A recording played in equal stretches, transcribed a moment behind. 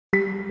Hi,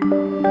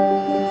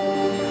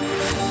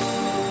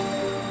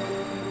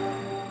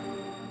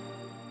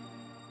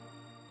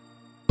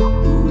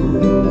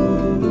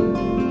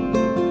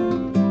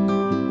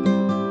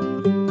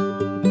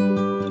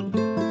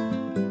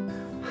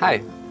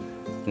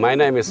 my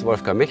name is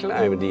Wolfgang Michel.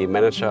 I'm the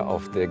manager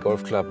of the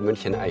golf club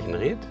München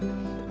Eichenried,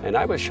 and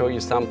I will show you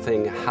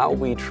something how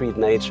we treat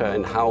nature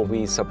and how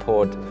we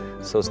support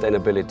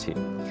sustainability.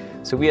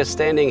 So we are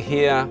standing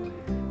here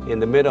in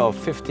the middle of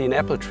 15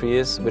 apple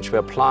trees which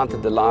were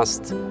planted the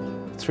last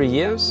 3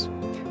 years,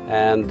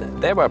 and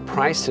there were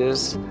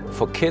prizes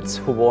for kids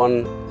who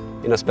won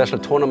in a special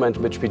tournament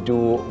which we do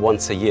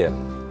once a year.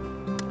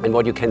 And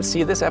what you can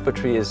see, this apple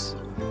tree is,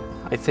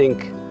 I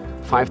think,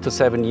 5 to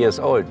 7 years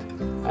old,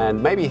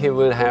 and maybe he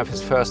will have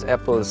his first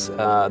apples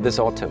this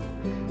autumn.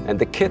 And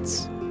the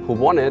kids who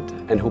won it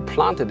and who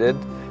planted it,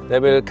 they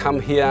will come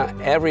here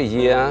every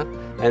year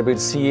and will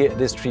see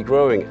this tree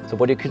growing. So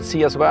what you can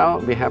see as well,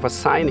 we have a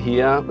sign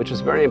here which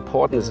is very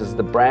important. This is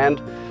the brand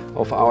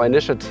of our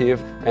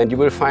initiative, and you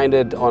will find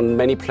it on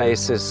many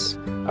places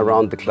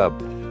around the club.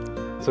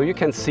 So you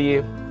can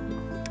see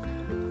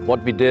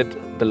what we did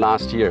the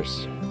last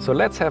years. So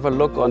let's have a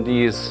look on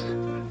these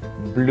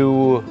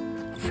blue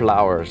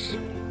flowers.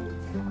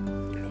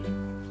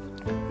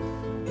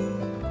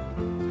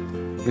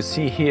 You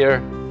see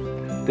here,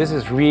 this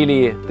is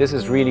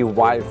really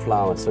wild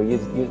flowers. So you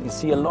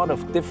see a lot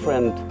of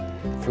different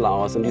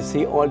flowers, and you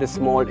see all the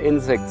small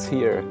insects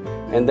here,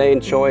 and they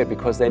enjoy it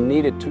because they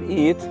need it to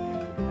eat.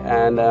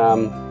 And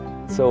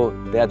so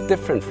there are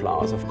different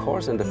flowers, of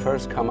course, and the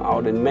first come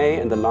out in May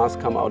and the last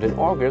come out in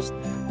August.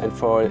 And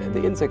for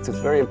the insects, it's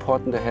very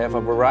important to have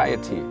a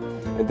variety.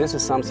 And this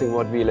is something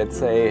what we, let's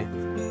say,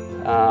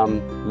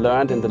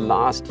 learned in the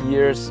last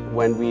years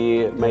when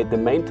we made the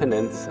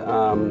maintenance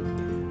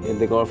in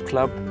the golf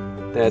club,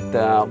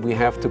 that we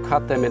have to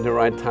cut them in the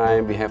right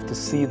time, we have to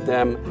seed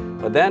them,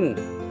 but then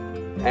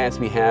as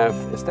we have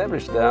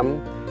established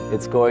them,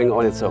 it's going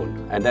on its own,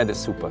 and that is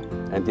super.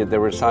 And the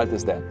result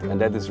is that, and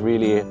that is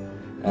really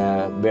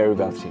very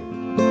wealthy.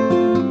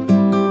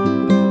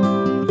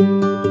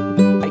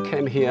 I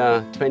came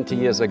here 20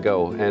 years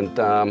ago, and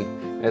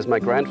as my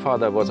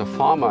grandfather was a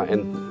farmer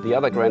and the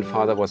other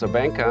grandfather was a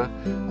banker,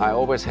 I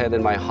always had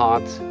in my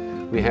heart,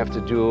 we have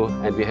to do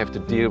and we have to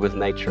deal with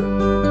nature.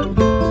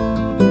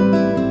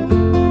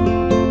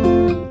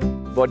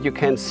 What you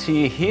can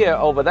see here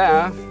over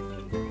there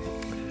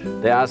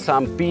are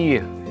some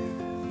bee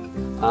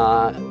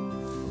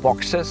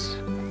boxes.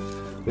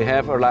 We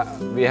have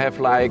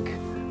like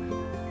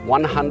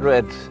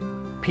 100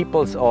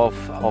 peoples of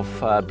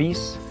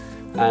bees,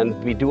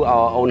 and we do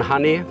our own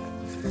honey.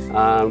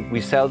 We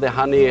sell the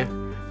honey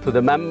to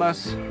the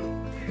members,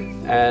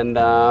 and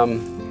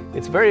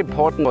it's very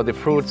important for the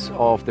fruits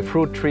of the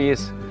fruit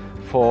trees.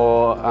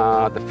 For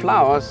the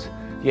flowers,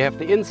 you have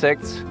the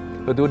insects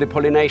who do the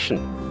pollination.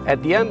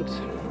 At the end,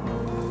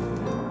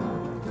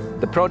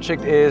 the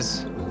project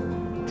is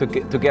to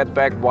get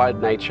back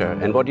wild nature.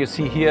 And what you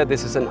see here,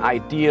 this is an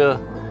ideal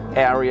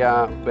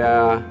area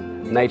where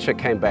nature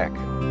came back.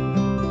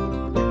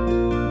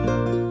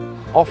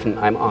 Often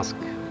I'm asked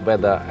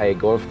whether a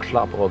golf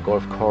club or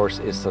golf course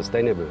is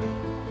sustainable.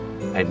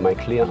 And my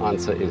clear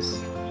answer is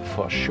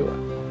for sure.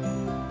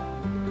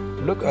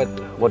 Look at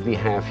what we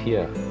have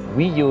here.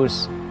 We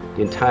use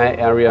the entire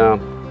area,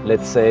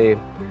 let's say,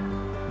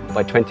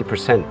 by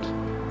 20%.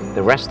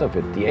 The rest of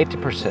it, the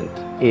 80%,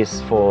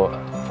 is for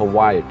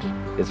wild,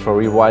 it's for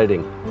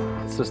rewilding.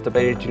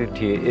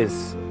 Sustainability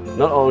is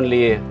not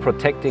only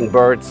protecting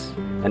birds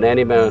and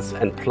animals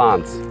and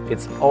plants,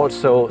 it's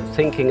also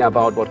thinking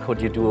about what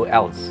could you do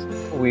else.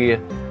 We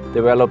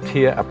developed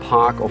here a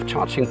park of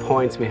charging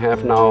points. We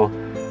have now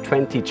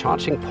 20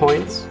 charging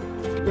points.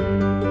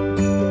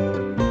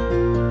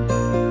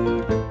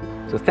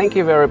 So thank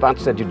you very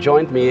much that you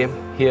joined me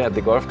here at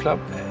the golf club.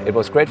 It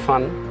was great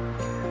fun,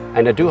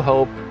 and I do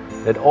hope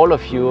that all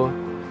of you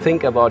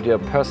think about your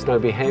personal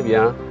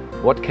behavior.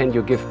 What can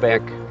you give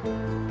back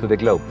to the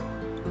globe?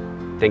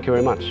 Thank you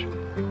very much.